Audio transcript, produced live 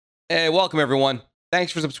Hey, welcome everyone.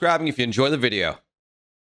 Thanks for subscribing if you enjoy the video.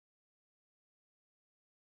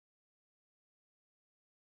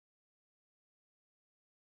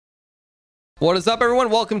 What is up, everyone?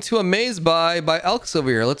 Welcome to a maze by Elks over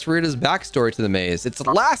here. Let's read his backstory to the maze. It's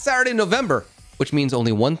last Saturday in November, which means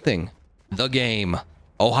only one thing: the game.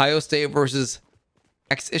 Ohio State versus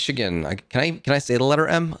ex-Michigan. Can I say the letter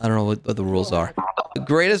M? I don't know what the rules are. The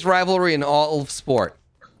greatest rivalry in all of sport.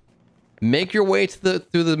 Make your way to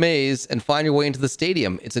through the maze and find your way into the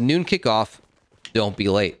stadium. It's a noon kickoff. Don't be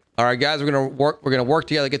late. All right, guys, we're gonna work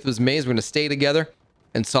together to get through this maze. We're gonna stay together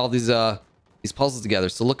and solve these puzzles together.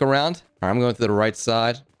 So look around. All right, I'm going to the right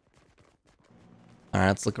side. All right,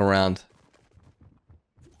 let's look around.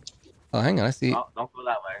 Oh, hang on, I see. Oh, don't go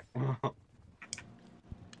that way.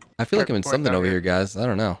 I feel like I'm in something over here, guys. I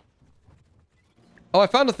don't know. Oh, I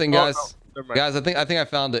found a thing, guys. Guys, I think I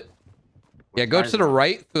found it. Yeah, go to the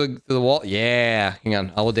right through the wall. Yeah, hang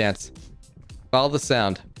on. I will dance. Follow the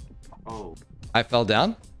sound. Oh. I fell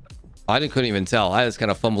down? I couldn't even tell. I just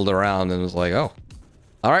kind of fumbled around and was like, oh.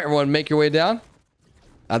 All right, everyone, make your way down.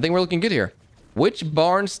 I think we're looking good here. Which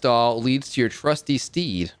barn stall leads to your trusty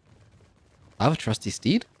steed? I have a trusty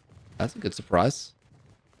steed? That's a good surprise.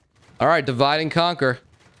 All right, divide and conquer.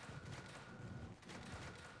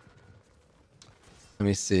 Let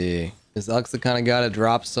me see. Is Alex the kind of guy to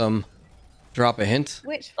drop a hint?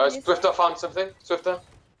 Which Swiftor found something. Swiftor.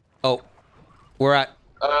 Oh, we're at.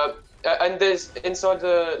 And there's inside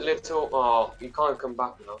the little. Oh, you can't come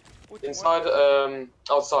back now. Inside,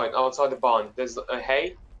 outside the barn. There's a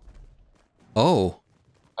hay. Oh.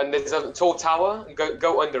 And there's a tall tower.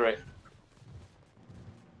 Go under it.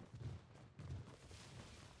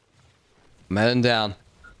 I'm heading down.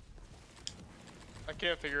 I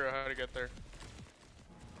can't figure out how to get there.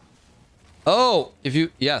 Oh,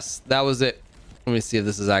 yes, that was it. Let me see if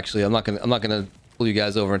this is actually. I'm not gonna pull you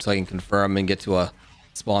guys over until I can confirm and get to a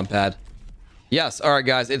spawn pad. Yes. All right,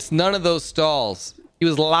 guys. It's none of those stalls. He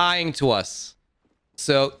was lying to us.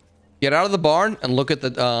 So get out of the barn and look at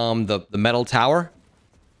the metal tower.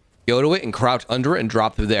 Go to it and crouch under it and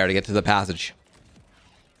drop through there to get to the passage.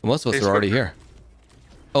 Most of us are already here.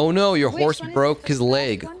 Oh no, your horse broke his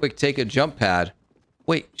leg. Quick, take a jump pad.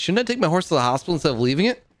 Wait, shouldn't I take my horse to the hospital instead of leaving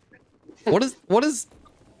it? What is?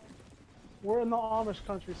 We're in the Amish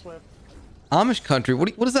country, Swift. Amish country?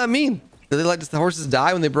 What does that mean? Do they let the horses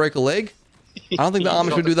die when they break a leg? I don't think the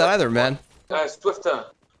Amish would do that either, man. Swiftor.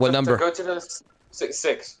 What number? Go to the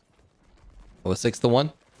six. Oh, 6 to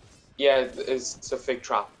 1? Yeah, it's a fake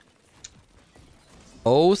trap.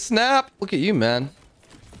 Oh snap! Look at you, man.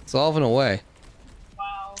 Solving away.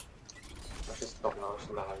 Wow. I should stop now. I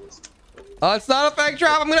shouldn't have this. Oh, it's not a fake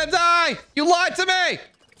trap. I'm gonna die. You lied to me.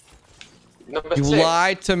 Number You 6.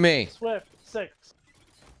 lied to me. Swift, 6.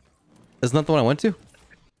 Isn't that the one I went to?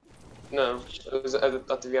 No, it was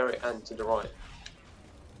at the very end to the right.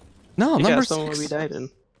 No, You number got someone 6. we died in.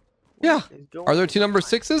 Yeah. Are there 2 number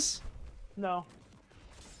 6s? No.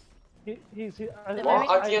 He's. You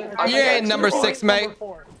ain't number 6, mate. Number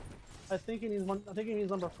 4. I think he needs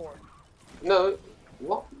number 4. No,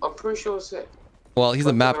 what? I'm pretty sure it's 6. Well, he's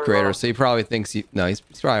a map creator, so he probably thinks no, he's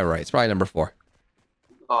probably right. It's probably number 4.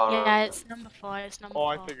 Yeah, it's number 4. It's number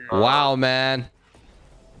 4. I figured it out. Wow, man.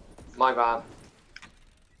 My bad.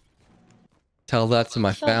 Tell that to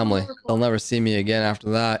my family. They'll never see me again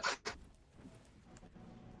after that.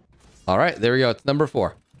 All right, there we go. It's number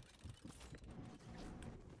 4.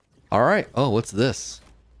 All right. Oh, what's this?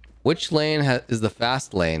 Which lane is the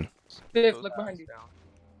fast lane? Biff, look behind you.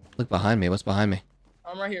 Look behind me. What's behind me?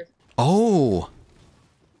 I'm right here. Oh,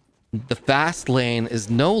 the fast lane is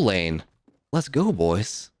no lane. Let's go,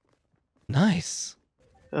 boys. Nice.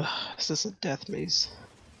 Ugh, this is a death maze.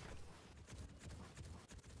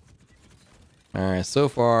 All right. So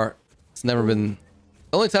far, it's never been.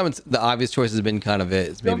 The only time the obvious choice has been kind of it.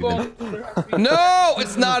 It's maybe been. No,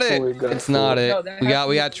 it's not it. It's not it. No,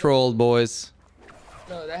 We got trolled, boys.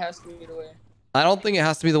 No, that has to be the way. I don't think it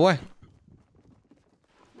has to be the way.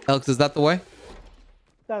 Alex, is that the way?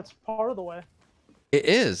 That's part of the way. It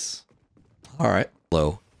is. All right.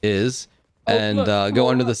 Low is. Oh, And look. go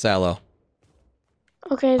under the silo.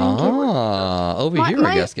 Okay, thank you. Over here,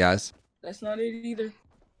 I guess, guys. That's not it either.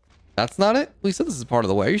 That's not it? We said this is part of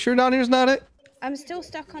the way. Are you sure down here's not it? I'm still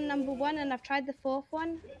stuck on number 1, and I've tried the 4th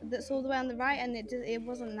one that's all the way on the right, and it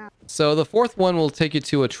wasn't that. So the 4th one will take you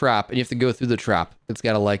to a trap, and you have to go through the trap. It's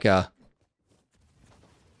got to like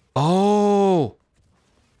Oh,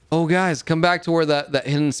 guys, come back to where that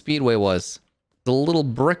hidden speedway was. The little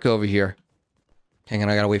brick over here. Hang on,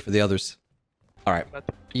 I gotta wait for the others. All right,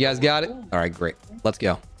 you guys got it? All right, great. Let's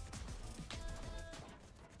go.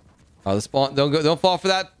 Oh, the spawn. Don't fall for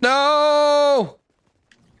that. No.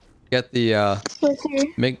 Get the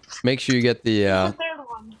make sure you get the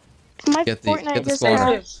My get the Fortnite just spawner.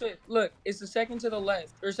 crashed. Swift, look, it's the second to the left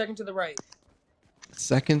or second to the right.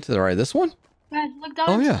 Second to the right. This one? Look down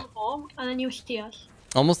Oh, into yeah. the hole, and then you see us.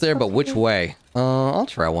 Almost there, but which way? I'll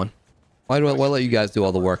try one. Why let you guys do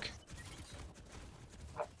all the work?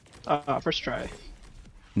 First try.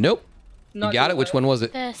 Nope. Not You got the it. Which left. one was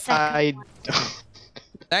it? The second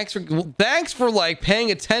one. Thanks for like paying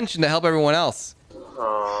attention to help everyone else.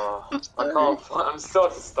 I can't find. I'm still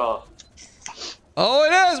at the start. Oh,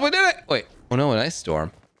 it is. We did it. Wait. Oh no, an ice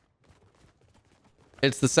storm.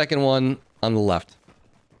 It's the second one on the left.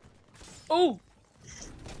 Oh,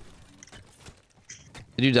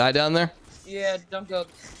 Did you die down there? yeah, don't go.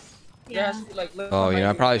 Yeah. Like, look Oh, behind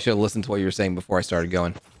I probably should have listened to what you were saying before I started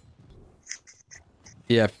going.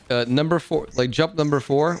 Yeah, number 4, like jump number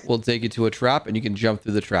 4 will take you to a trap, and you can jump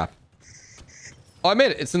through the trap. Oh, I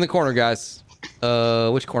made it. It's in the corner, guys.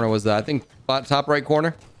 Which corner was that? I think top right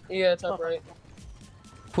corner. Yeah, top right.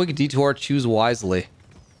 Quick detour. Choose wisely.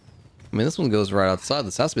 I mean, this one goes right outside.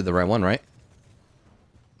 This has to be the right one, right?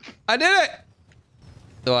 I did it.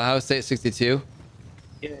 So Ohio State 62.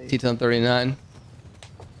 Teton 39.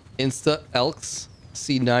 Insta Elks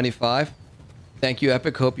C95. Thank you,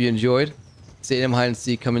 Epic. Hope you enjoyed. Stadium hide and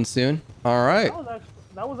seek coming soon. All right.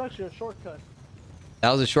 That was actually a shortcut.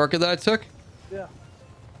 That was a shortcut that I took? Yeah.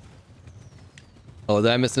 Oh,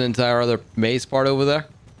 did I miss an entire other maze part over there?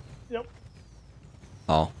 Yep.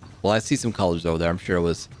 Oh, well, I see some colors over there. I'm sure it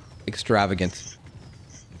was extravagant.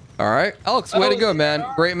 All right. Alex, way to go, man.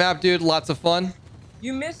 Great map, dude. Lots of fun.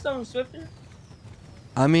 You missed some, Swiftor.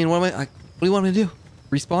 I mean, what do you want me to do?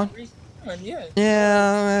 Respawn? Yeah.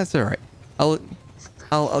 Yeah, that's all right.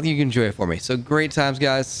 You can enjoy it for me. So great times,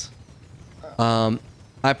 guys.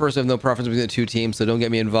 I personally have no preference between the two teams, so don't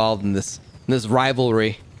get me involved in this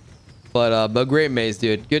rivalry. But great maze,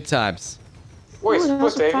 dude. Good times. Wait, Ooh, that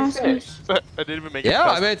was Dave, a you fast finished? I didn't even make it. Yeah,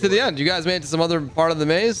 past I made it to the end. You guys made it to some other part of the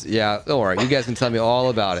maze? Yeah, don't worry. You guys can tell me all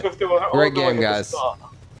about it. Great game, guys.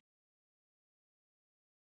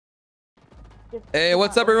 Hey,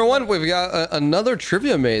 what's up, everyone? We've got another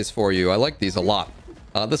trivia maze for you. I like these a lot.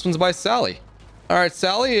 This one's by Sally. All right,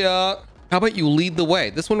 Sally, how about you lead the way?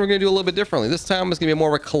 This one we're going to do a little bit differently. This time it's going to be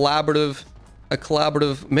more of a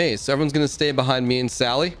collaborative maze. So everyone's going to stay behind me and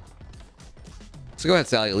Sally. So go ahead,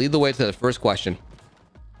 Sally. Lead the way to the first question.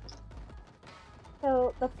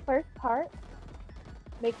 So the first part,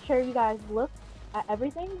 make sure you guys look at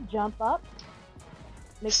everything, jump up.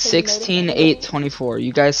 Make sure you notice 16, everything. 8, 24.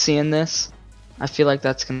 You guys seeing this? I feel like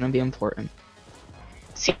that's gonna be important.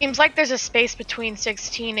 Seems like there's a space between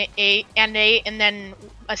 16, 8, and 8, and then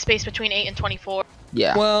a space between 8 and 24.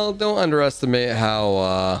 Yeah. Well, don't underestimate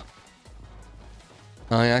how,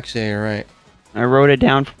 actually, you're right. I wrote it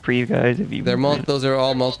down for you guys. If you Those are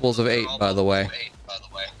all multiples of 8, by the way.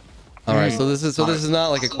 All right, so this is not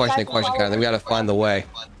like a question kind of thing. We got to find the way.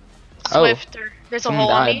 Oh. Swiftor. There's a Someone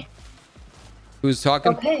hole on died. me. Who's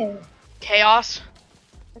talking? Okay. Chaos.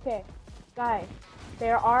 Okay, guys,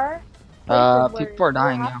 there are people are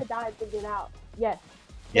dying you now. have to die to get out. Yes.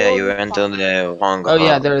 Yeah, you went on the wrong Oh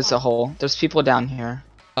yeah, hole. there is a hole. There's people down here.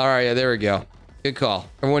 All right, yeah, there we go. Good call.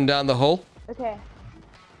 Everyone down the hole. Okay.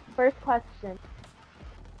 First question.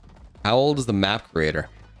 How old is the map creator?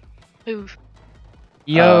 Ooh.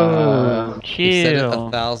 Yo, You said it chill.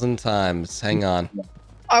 1,000 times. Hang on.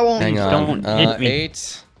 I won't. Hang on. Don't hit me.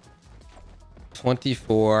 8,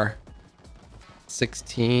 24,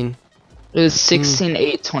 16. It was 16,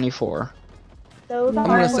 8, 24. Those I'm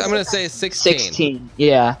are gonna say 16. 16.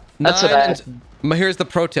 Yeah. That's what Here's the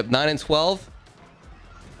pro tip: 9 and 12.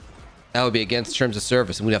 That would be against terms of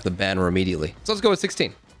service, and we'd have to ban her immediately. So let's go with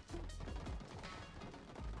 16.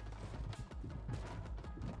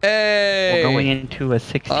 Hey. We're going into a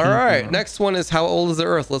 16. All right. Next one is how old is the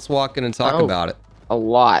Earth? Let's walk in and talk about it. A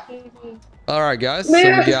lot. All right, guys. So we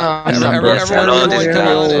got Numbers. everyone come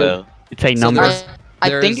on. It's a So number. I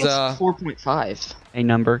think it's there's, 4.5. A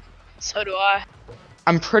number. So do I.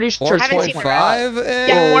 I'm pretty sure it's 4.5. 4.5.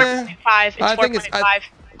 Yeah, 4.5. It's 4.5. I think it's.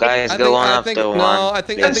 Guys, I go think, on I think, after one. no, I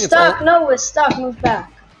think it's stuck. No, it's stuck. Move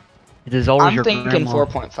back. It is always I'm your thinking grandma.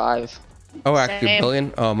 4.5. Oh, actually, Same.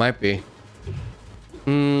 billion. Oh, it might be.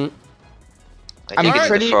 Hmm. I'm think it's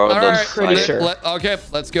pretty- the four of All them. right. pretty sure. Okay,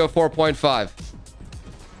 let's go 4.5.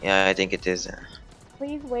 Yeah, I think it is.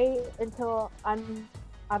 Please wait until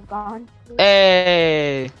I've gone.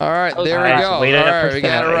 Hey. All right, Oh, there we nice. go. All Wait up right, for we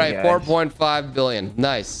got it Sally, right. guys. 4.5 billion.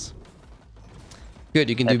 Nice. Good.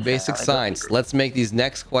 You can do basic science. Let's make these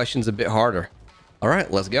next questions a bit harder. All right,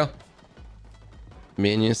 let's go.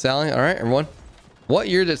 Me and you, Sally. All right, everyone. What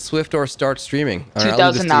year did Swiftor start streaming? All right,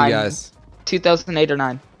 I'll leave this to you 2009. guys. 2008 or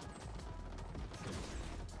 9.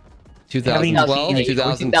 2012,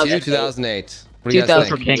 2002, 2008. What do you guys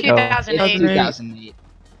think? 2008. 2008. You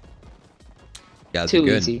guys are Too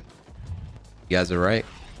good. easy. You guys are right.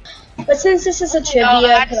 But since this is a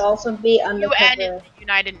trivia, it could also be UN undercover. is the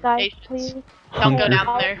United Guys, Nations. please. Don't go Hunger.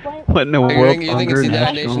 down there. What in the You world? think it's the United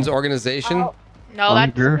National? Nations organization? No,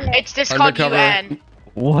 that's Hunger. it's just called Undercover. UN.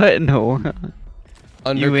 What in the world?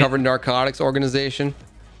 Undercover narcotics organization?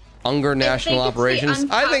 Unger National think it's the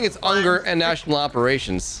Operations? I think it's untapped Unger ones. and National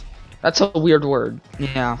Operations. That's a weird word.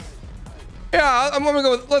 Yeah. Yeah, I'm gonna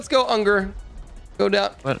go with, let's go Unger. Go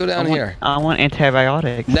down, What? go down here. I want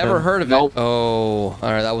antibiotics. Never so- heard of Nope. it. Oh, all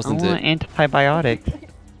right, that I wasn't want it. antibiotics.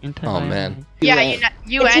 Oh man. Yeah, UN.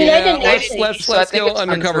 UN. It's Yeah, United let's Nations. So I think go it's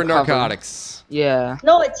undercover undercover. narcotics. Yeah.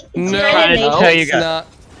 No, it's No, United trying to Nations. tell you it's guys. not.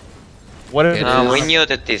 What if It it's is. We knew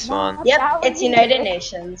that this one. Yep, it's United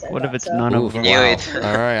Nations. I What if thought it's so. none Ooh, of them? Knew wow. it. All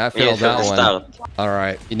right, I Yeah, failed from that the one. start. All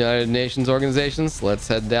right, United Nations organizations. Let's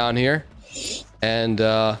head down here, and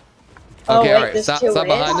Oh, okay, wait, all right, there's stop, two stop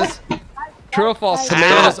ways. behind us. True or false? Stop.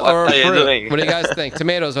 Tomatoes What are a are you fruit. doing? What do you guys think?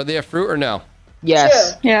 Tomatoes, are they a fruit or no?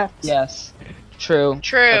 Yes. True. Yes. True.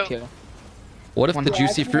 True. Okay. What if the Yeah,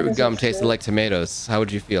 juicy fruit tomatoes gum are tasted fruit. like tomatoes? How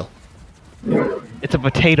would you feel? It's a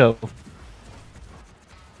potato.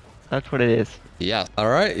 That's what it is. Yeah. All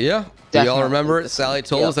right. Yeah. Do y'all Definitely. remember it? Sally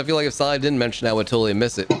told Yep. us. I feel like if Sally didn't mention it, I would totally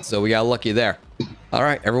miss it. So we got lucky there. All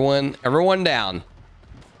right, everyone down.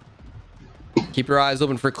 Keep your eyes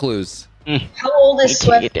open for clues. How old is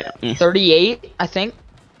Swift? 38, I think.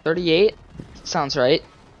 38? Sounds right.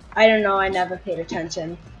 I don't know. I never paid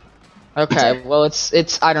attention. Okay, well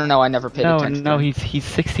it's I don't know, I never paid No, attention. no, he's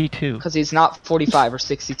 62. Because he's not 45 or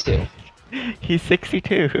 62. He's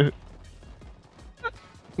 62.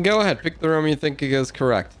 Go ahead. Pick the room you think is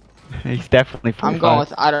correct. He's definitely 45. I'm going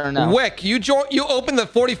with I don't know. Wick, you opened the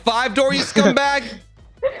 45 door, you scumbag.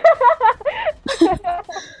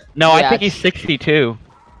 No, I Yeah. think he's 62.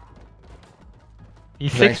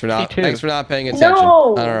 He's 62. Thanks for not paying attention. No.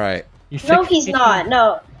 All right. He's No, he's 62. not.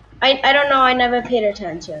 No. I don't know. I never paid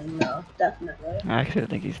attention. No, definitely. I actually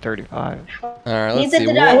think he's 35. All right. Let's Neither see.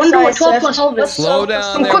 did I. What- Sorry, Swift. What's Slow 12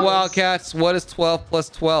 plus down there, 12? Wildcats. What is 12 plus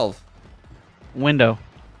 12? Window.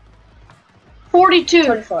 42.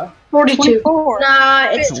 24. 42. Nah,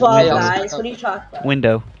 it's 12, Window. guys. What are you talking about?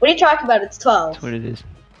 Window. What are you talking about? It's 12. That's what it is.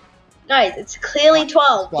 Guys, it's clearly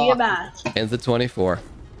 12. Do your math. Ends at 24.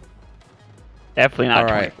 Definitely not All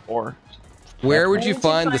right. 24. Where would you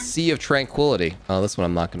find the Sea of Tranquility? Oh, this one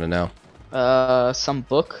I'm not going to know. Some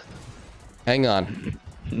book. Hang on.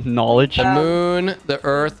 Knowledge. The moon, the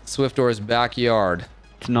earth, Swiftor's backyard.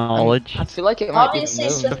 It's knowledge. I feel like it might Obviously, be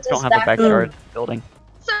the moon. Swift Don't is have a back. backyard building.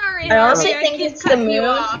 Sorry, I honestly Harvey, think keep it's the cutting you moon.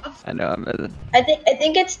 off. I know. I'm I think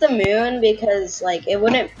it's the moon because like it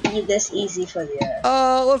wouldn't be this easy for the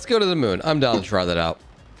earth. Let's go to the moon. I'm down to try that out.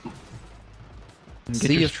 Get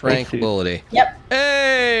Sea your of spacesuit. Tranquility. Yep.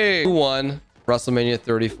 Hey! Who won WrestleMania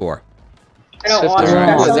 34? I don't Swift watch is All right,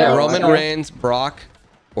 wrong. was it wrestling, Roman so- Reigns, Brock,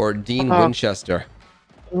 or Dean Winchester?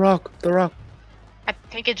 The Rock. I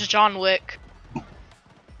think it's John Wick.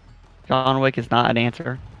 John Wick is not an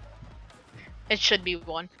answer. It should be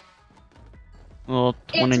one. Well,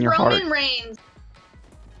 it's one It's in your Roman heart. Reigns.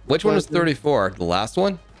 Which one was 34? The last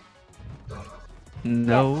one?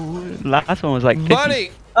 No, last one was like 50.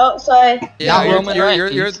 Buddy! Oh, sorry. Yeah, Not you're, Roman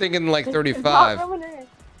you're Reigns. thinking like 35.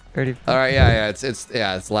 30. All right, yeah,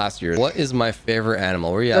 it's last year. What is my favorite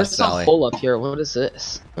animal? Where you at, There's a Sally? hole up here. What is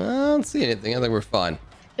this? I don't see anything. I think we're fine.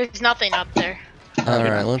 There's nothing up there. All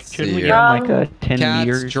right, let's Shouldn't see we here. give him like a 10 Cats,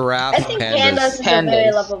 meters? giraffes, I think pandas. pandas is a very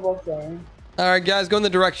Pandas. lovable thing. All right, guys, go in the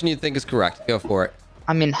direction you think is correct. Go for it.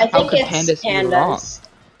 I mean, I how think could it's pandas be wrong? pandas.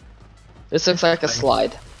 This looks like a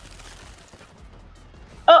slide.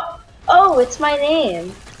 Oh, it's my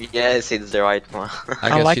name. Yes, it's the right one. I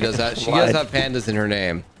guess like she does it. that. She does have pandas in her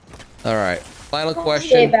name. All right. Final Stay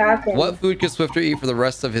question. back and What food could Swiftor eat for the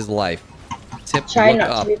rest of his life? Tip try look not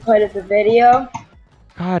up. to be part of the video.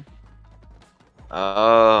 God,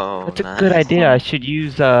 Oh, that's a nice. good idea. I should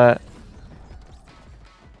use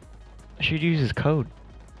his code.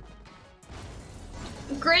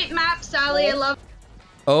 Great map, Sally. I love.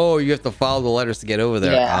 Oh, you have to follow the letters to get over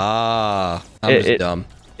there. Yeah. Ah, I'm just dumb.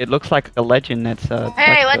 It looks like a legend that's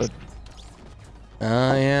Hey, let's- code.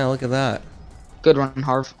 Oh, yeah, look at that. Good one,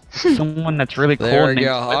 Harv. Someone that's really cool. There we named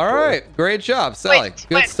go. Swiftor. All right. Great job, Sally. Wait,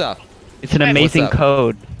 Good wait. stuff. It's an What's amazing up?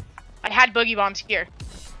 code. I had boogie bombs here.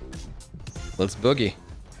 Let's boogie.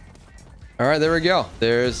 All right, there we go.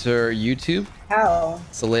 There's her YouTube, Ow.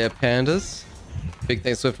 Salea Pandas. Big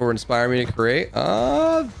thanks, Swift, for inspiring me to create.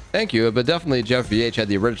 Thank you. But definitely Jeff VH had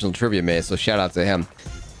the original trivia maze, so shout out to him.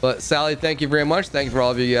 But Sally, thank you very much. Thank you for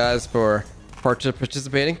all of you guys for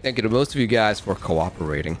participating. Thank you to most of you guys for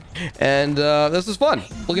cooperating. And this was fun.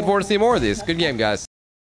 Looking forward to seeing more of these. Good game, guys.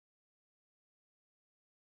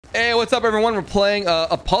 Hey, what's up, everyone? We're playing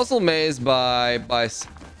a puzzle maze by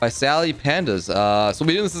Sally Pandas. So we'll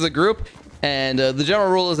be doing this as a group. And the general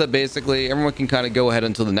rule is that basically everyone can kind of go ahead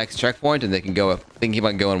until the next checkpoint, and they can keep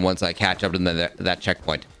on going once I catch up to that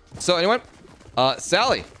checkpoint. So anyway,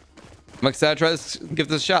 Sally, I'm excited to try this, give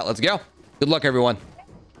this a shot. Let's go. Good luck, everyone.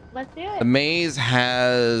 Let's do it. The maze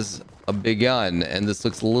has begun, and this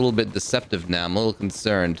looks a little bit deceptive now. I'm a little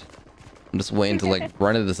concerned. I'm just waiting to like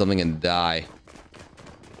run into something and die.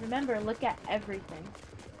 Remember, look at everything.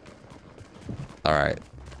 All right.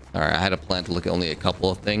 All right, I had a plan to look at only a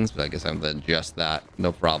couple of things, but I guess I'm going to adjust that.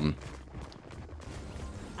 No problem.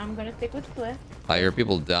 I'm going to stick with Swift. I hear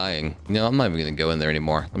people dying. No, I'm not even going to go in there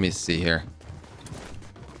anymore. Let me see here.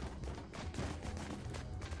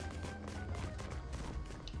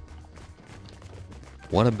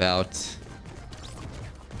 What about...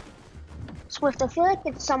 Swift, I feel like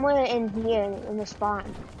it's somewhere in here in the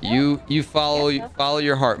spawn. You follow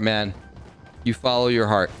your heart, man. You follow your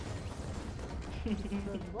heart.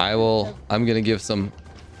 I'm gonna give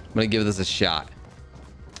this a shot.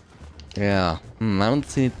 Yeah. I don't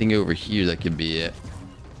see anything over here that could be it.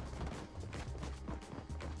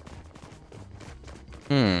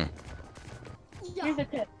 Here's a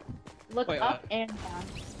tip. Look up and down.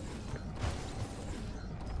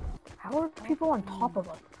 How are people on top of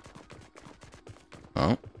us?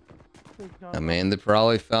 Oh. I mean, they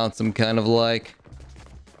probably found some kind of like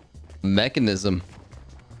mechanism.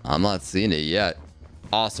 I'm not seeing it yet.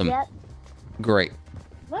 Awesome. Yep. Great.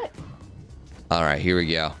 Look. All right, here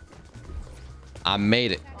we go. I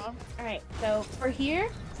made it. All right, so for here,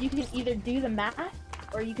 you can either do the math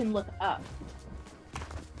or you can look up.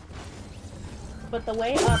 But the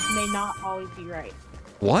way up may not always be right.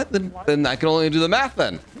 What? Then I can only do the math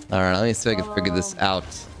then. All right, let me see if I can figure this out.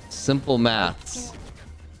 Simple maths.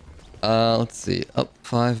 Let's see. Up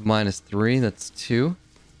 5 minus 3, that's 2.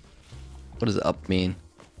 What does up mean?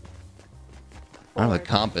 I don't have a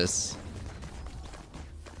compass.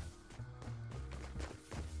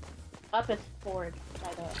 Up is forward,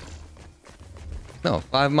 by the way. No,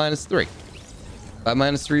 5 minus 3. 5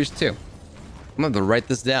 minus 3 is 2. I'm gonna have to write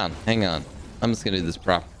this down. Hang on. I'm just gonna do this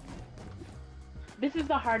proper. This is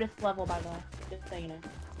the hardest level, by the way. Just so you know.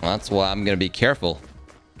 Well, that's why I'm gonna be careful.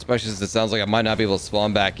 Especially since it sounds like I might not be able to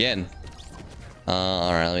spawn back in.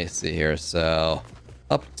 Alright, let me see here. So,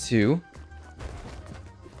 up 2.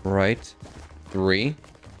 Right 3.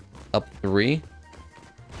 Up 3.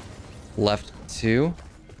 Left 2.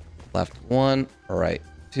 Left 1. Right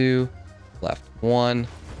 2. Left 1.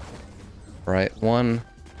 Right 1.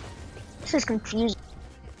 This is confusing.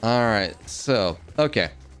 Alright, so, okay.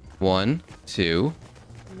 1, 2.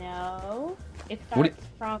 No. It starts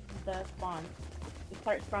from the spawn. It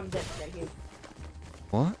starts from this right here.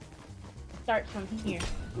 What? It starts from here.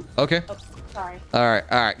 Okay. Oh, sorry.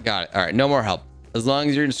 Alright, got it. Alright, no more help. As long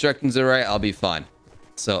as your instructions are right, I'll be fine.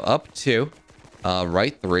 So up 2,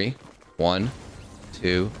 right 3, 1,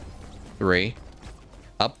 2, 3,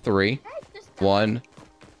 up 3, 1,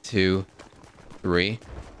 2, 3,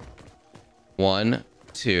 1,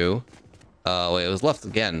 2. Wait, it was left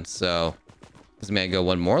again. So does it mean I go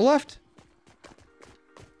one more left?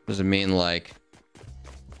 Does it mean like?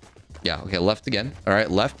 Yeah. Okay, left again. All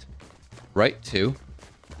right, left, right 2,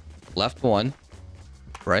 left 1,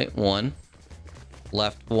 right 1.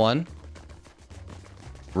 Left 1,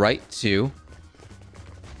 right 2,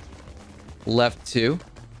 left 2.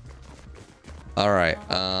 All right.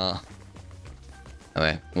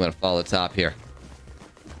 Okay, I'm gonna follow the top here.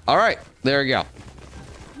 All right, there we go.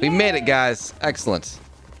 We made it, guys. Excellent.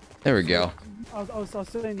 There we go. I was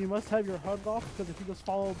saying you must have your HUD off because if you just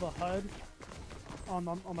follow the HUD on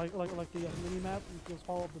like the mini map, you just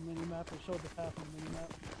follow the mini map and show the path on the mini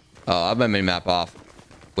map. Oh, I've my mini map off,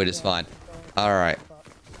 which is fine. All right.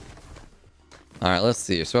 All right, let's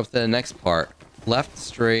see. So up to the next part. Left,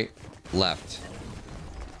 straight, left.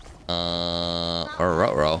 Or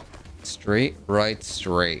row. Straight, right,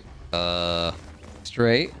 straight.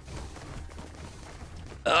 Straight.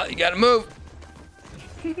 You gotta move.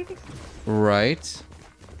 Right.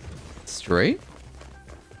 Straight.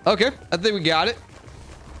 Okay, I think we got it.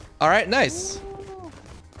 All right, nice.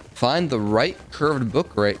 Find the right curved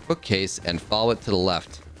bookcase and follow it to the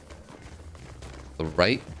left. The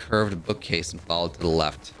right curved bookcase and follow to the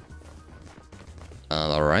left.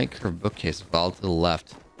 The right curved bookcase and follow to the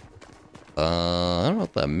left. I don't know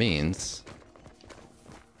what that means.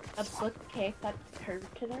 a bookcase that's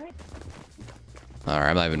curved to the right. All right,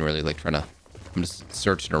 I'm not even really like trying to. I'm just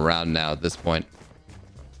searching around now at this point.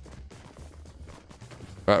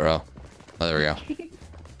 Uh-oh. Oh, there we go. I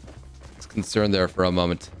was concerned there for a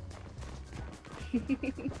moment.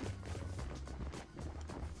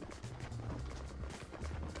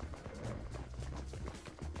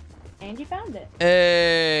 And you found it.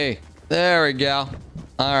 Hey, there we go.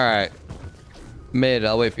 All right, made it.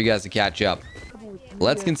 I'll wait for you guys to catch up.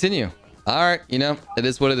 Let's continue. All right, you know, it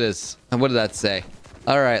is what it is. And what did that say?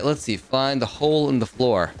 All right, let's see. Find the hole in the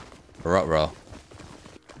floor. Ruh-roh.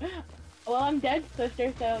 Well, I'm dead,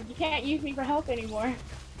 sister, so you can't use me for help anymore.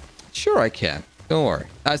 Sure, I can. Don't worry.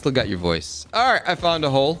 I still got your voice. All right, I found a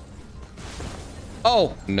hole.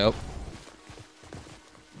 Oh, nope.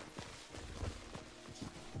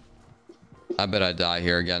 I bet I die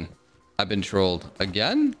here again. I've been trolled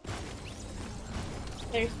again.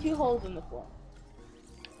 There's 2 holes in the floor.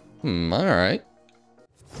 All right.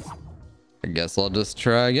 I guess I'll just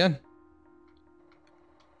try again.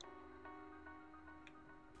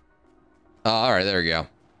 Oh, all right, there we go.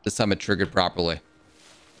 This time it triggered properly.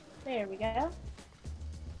 There we go.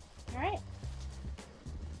 Alright.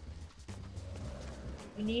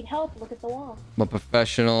 You need help, look at the wall. I'm a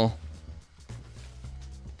professional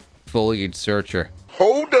foliage searcher.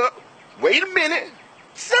 Hold up. Wait a minute.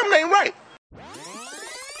 Something ain't right.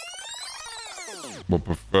 I'm a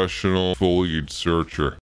professional foliage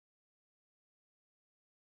searcher.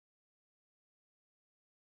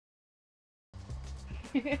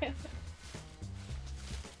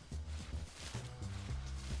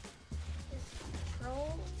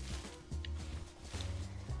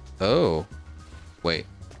 Oh. Wait.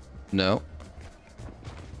 No.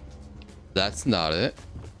 That's not it.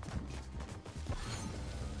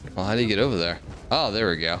 Well, how do you get over there? Oh, there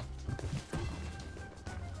we go.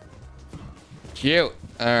 Cute.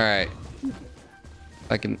 All right.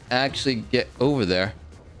 I can actually get over there.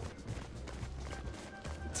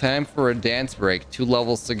 Time for a dance break. 2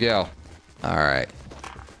 levels to go. All right.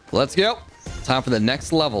 Let's go. Time for the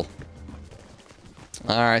next level.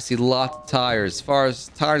 All right. I see lots of tires. As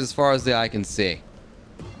far as the eye can see.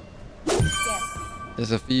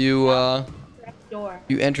 There's a few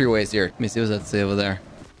entryways here. Let me see what that say over there.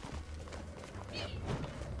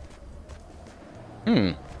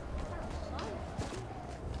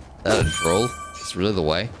 That a troll? It's really the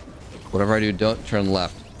way. Whatever I do, don't turn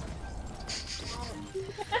left.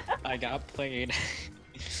 I got played.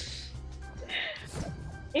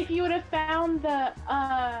 If you would have found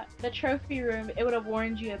the trophy room, it would have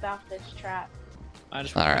warned you about this trap. All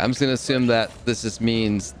right, I'm just gonna assume that this just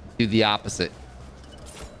means do the opposite.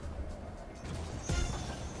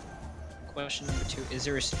 Question number 2: is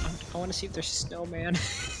there a? I want to see if there's a snowman.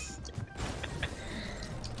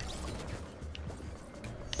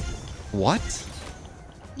 What?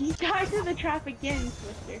 You died to the trap again,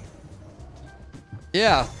 Swiftor.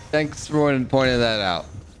 Yeah, thanks for pointing that out.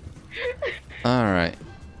 All right.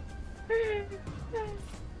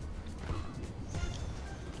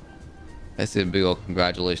 I see a big old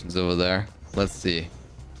congratulations over there. Let's see.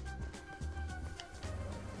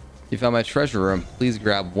 You found my treasure room. Please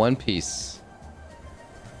grab 1 piece.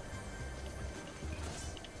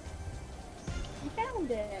 You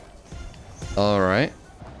found it. All right.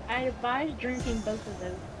 I advise drinking both of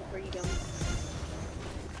those before you go.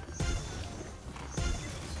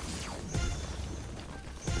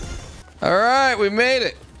 All right, we made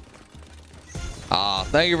it. Ah,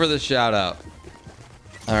 thank you for the shout out.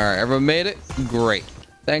 All right, everyone made it? Great.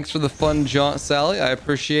 Thanks for the fun jaunt, Sally. I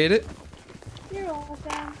appreciate it. You're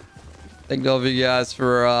welcome. Thank all of you guys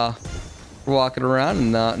for walking around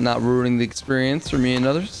and not ruining the experience for me and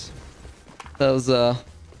others. That was a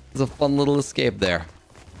fun little escape there.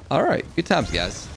 All right, good times, guys.